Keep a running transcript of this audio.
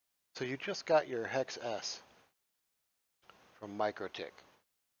So you just got your hEX S from MikroTik.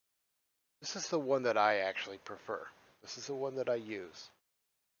 This is the one that I actually prefer. This is the one that I use.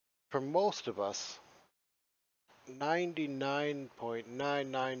 For most of us,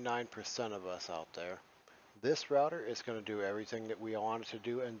 99.999% of us out there, this router is going to do everything that we want it to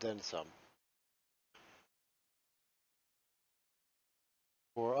do and then some.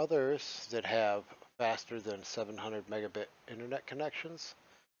 For others that have faster than 700 megabit internet connections,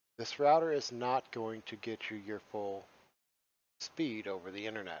 this router is not going to get you your full speed over the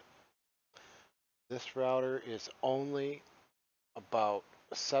internet. This router is only about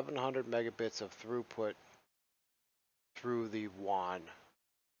 700 megabits of throughput through the WAN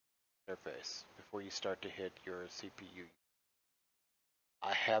interface before you start to hit your CPU.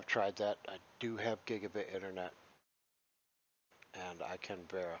 I have tried that. I do have gigabit internet, and I can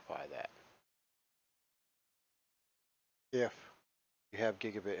verify that. If you have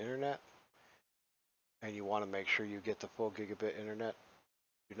gigabit internet and you want to make sure you get the full gigabit internet,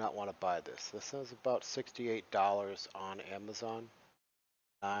 you do not want to buy this. This is about $68 on Amazon,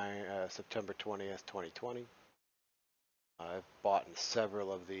 September 20th, 2020. I've bought in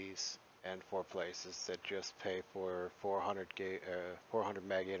several of these and for places that just pay for 400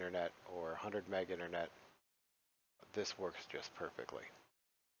 meg internet or 100 meg internet. This works just perfectly.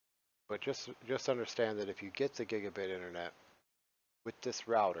 But just understand that if you get the gigabit internet with this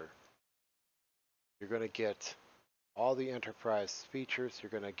router, you're going to get all the enterprise features.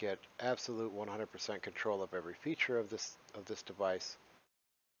 You're going to get absolute 100% control of every feature of this device.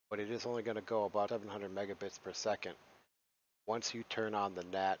 But it is only going to go about 700 megabits per second once you turn on the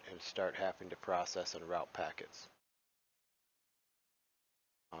NAT and start having to process and route packets.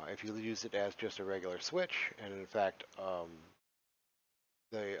 If you use it as just a regular switch, and in fact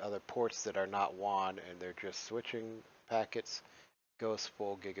the other ports that are not WAN and they're just switching packets, goes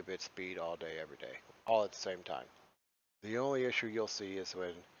full gigabit speed all day, every day, all at the same time. The only issue you'll see is when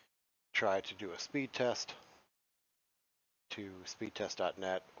you try to do a speed test to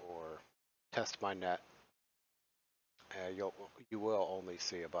speedtest.net or test my net. You will only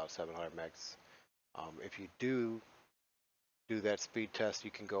see about 700 megs. If you do that speed test,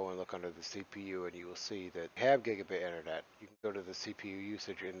 you can go and look under the CPU and you will see that you have gigabit internet. You can go to the CPU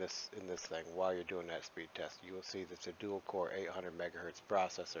usage in this thing while you're doing that speed test. You will see that it's a dual core 800 megahertz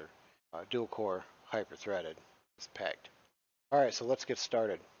processor, dual core hyper-threaded, is pegged. Alright, so let's get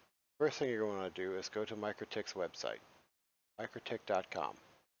started. First thing you're going to do is go to MikroTik's website, mikrotik.com.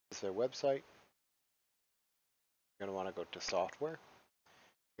 This is their website. You're going to want to go to software.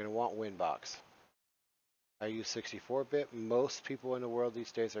 You're going to want Winbox. I use 64-bit. Most people in the world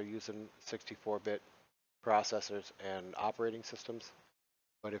these days are using 64-bit processors and operating systems.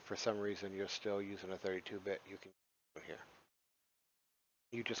 But if for some reason you're still using a 32-bit, you can use it here.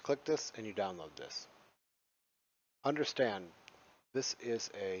 You just click this and you download this. Understand, this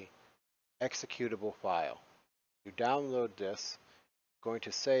is a executable file. You download this, it's going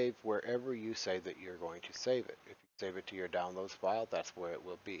to save wherever you say that you're going to save it. If you save it to your downloads file, that's where it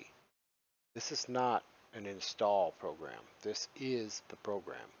will be. This is not an install program. This is the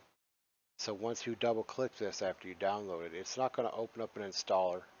program. So once you double click this after you download it, it's not going to open up an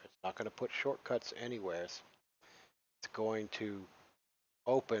installer. It's not going to put shortcuts anywhere. It's going to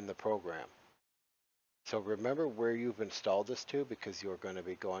open the program. So remember where you've installed this to, because you're going to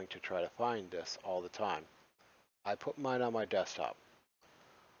be going to try to find this all the time. I put mine on my desktop.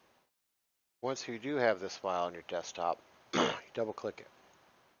 Once you do have this file on your desktop, you double click it.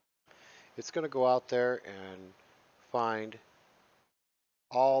 It's going to go out there and find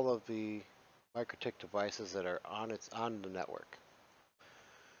all of the MikroTik devices that are on the network.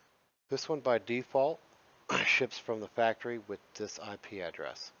 This one by default ships from the factory with this IP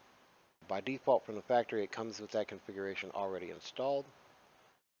address. By default from the factory, it comes with that configuration already installed.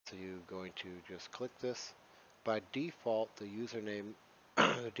 So you're going to just click this. By default, the username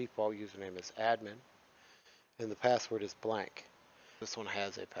is admin, and the password is blank. This one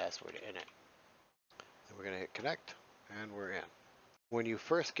has a password in it. And we're going to hit connect, and we're in. When you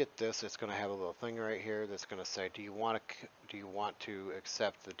first get this, it's going to have a little thing right here that's going to say, do you want to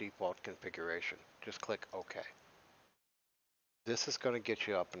accept the default configuration? Just click OK. This is going to get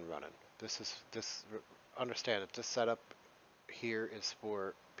you up and running. Understand that this setup here is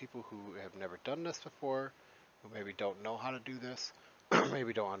for people who have never done this before, who maybe don't know how to do this,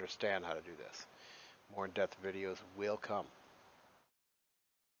 maybe don't understand how to do this. More in-depth videos will come.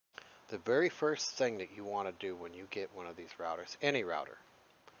 The very first thing that you want to do when you get one of these routers, any router,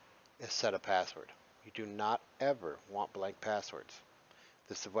 is set a password. You do not ever want blank passwords.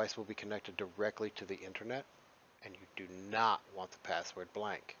 This device will be connected directly to the internet, and you do not want the password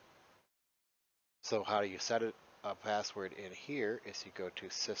blank. So how do you set a password in here is you go to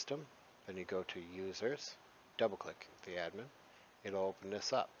System, then you go to Users, double click the admin, it'll open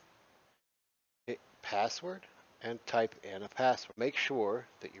this up. Hit Password and type in a password. Make sure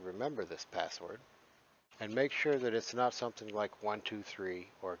that you remember this password and make sure that it's not something like 123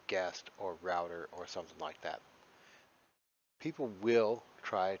 or guest or router or something like that. People will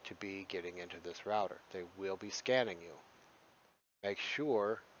try to be getting into this router. They will be scanning you. Make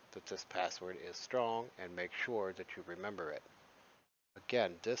sure that this password is strong and make sure that you remember it.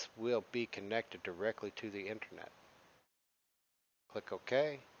 Again, this will be connected directly to the internet. Click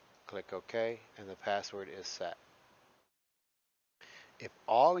OK, and the password is set. If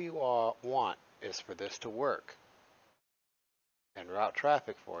all you want is for this to work and route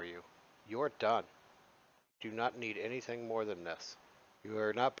traffic for you, you're done. You do not need anything more than this. You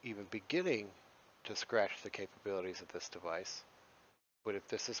are not even beginning to scratch the capabilities of this device, but if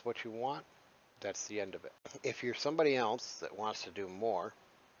this is what you want, that's the end of it. If you're somebody else that wants to do more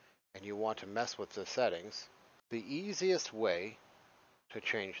and you want to mess with the settings, the easiest way to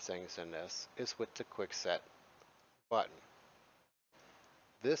change things in this is with the quick set button.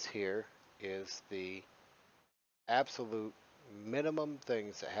 This here is the absolute minimum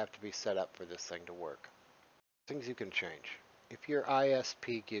things that have to be set up for this thing to work. Things you can change. If your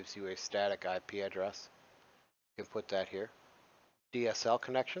ISP gives you a static IP address, you can put that here. DSL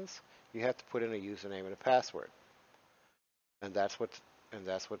connections, you have to put in a username and a password. And that's what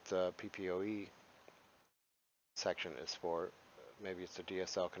the PPOE section is for. Maybe it's a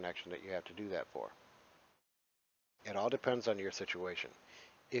DSL connection that you have to do that for. It all depends on your situation.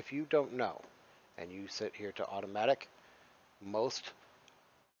 If you don't know and you sit here to automatic, most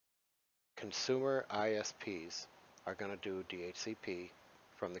consumer ISPs are going to do DHCP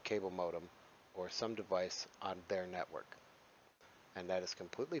from the cable modem or some device on their network. And that is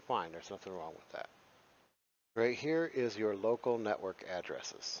completely fine. There's nothing wrong with that. Right here is your local network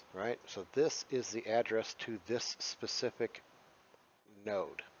addresses, right? So this is the address to this specific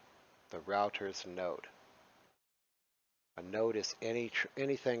node, the router's node. A node is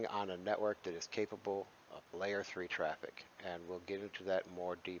anything on a network that is capable of layer 3 traffic, and we'll get into that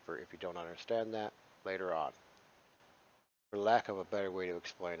more deeper if you don't understand that later on. For lack of a better way to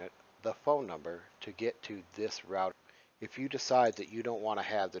explain it, the phone number to get to this router. If you decide that you don't want to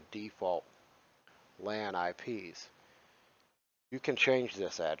have the default LAN IPs, you can change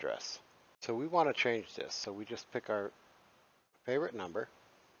this address. So we want to change this, so we just pick our favorite number,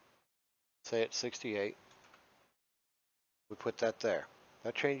 say it's 68, we put that there.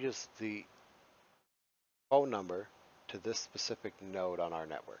 That changes the phone number to this specific node on our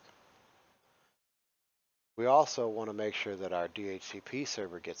network. We also want to make sure that our DHCP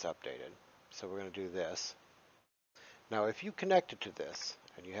server gets updated, so we're going to do this. Now if you connected to this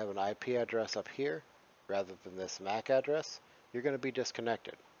and you have an IP address up here rather than this MAC address, you're going to be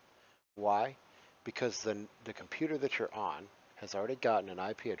disconnected. Why? Because the computer that you're on has already gotten an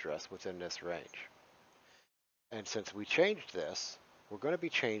IP address within this range. And since we changed this, we're going to be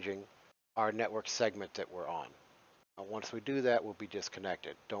changing our network segment that we're on. Once we do that, we'll be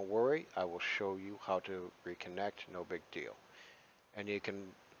disconnected. Don't worry, I will show you how to reconnect, no big deal. And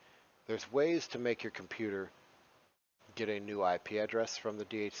there's ways to make your computer get a new IP address from the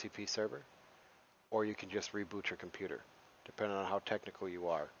DHCP server, or you can just reboot your computer, depending on how technical you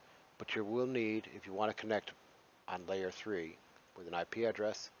are. But you will need, if you want to connect on layer 3 with an IP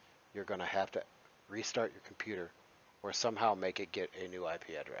address, you're going to have to restart your computer or somehow make it get a new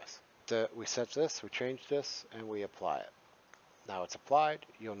IP address. We set this, we change this, and we apply it. Now it's applied.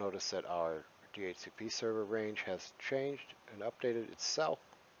 You'll notice that our DHCP server range has changed and updated itself.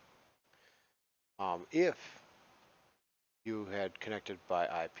 If you had connected by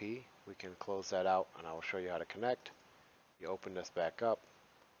IP, we can close that out and I will show you how to connect. You open this back up,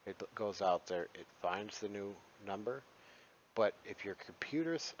 it goes out there, it finds the new number, but if your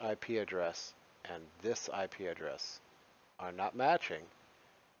computer's IP address and this IP address are not matching,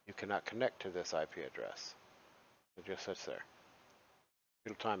 you cannot connect to this IP address. It just sits there.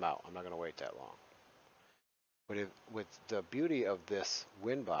 It'll time out. I'm not going to wait that long. But with the beauty of this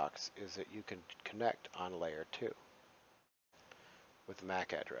Winbox is that you can connect on layer 2 with the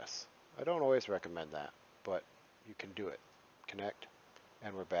MAC address. I don't always recommend that, but you can do it. Connect,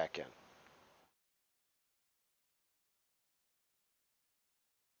 and we're back in.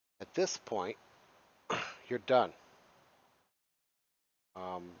 At this point, you're done.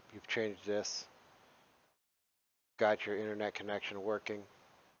 You've changed this, got your internet connection working.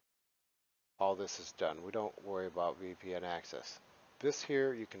 All this is done. We don't worry about VPN access. This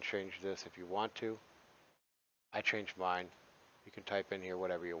here, you can change this if you want to. I changed mine. You can type in here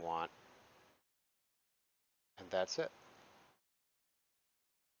whatever you want. that's it.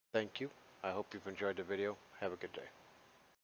 Thank you. I hope you've enjoyed the video. Have a good day.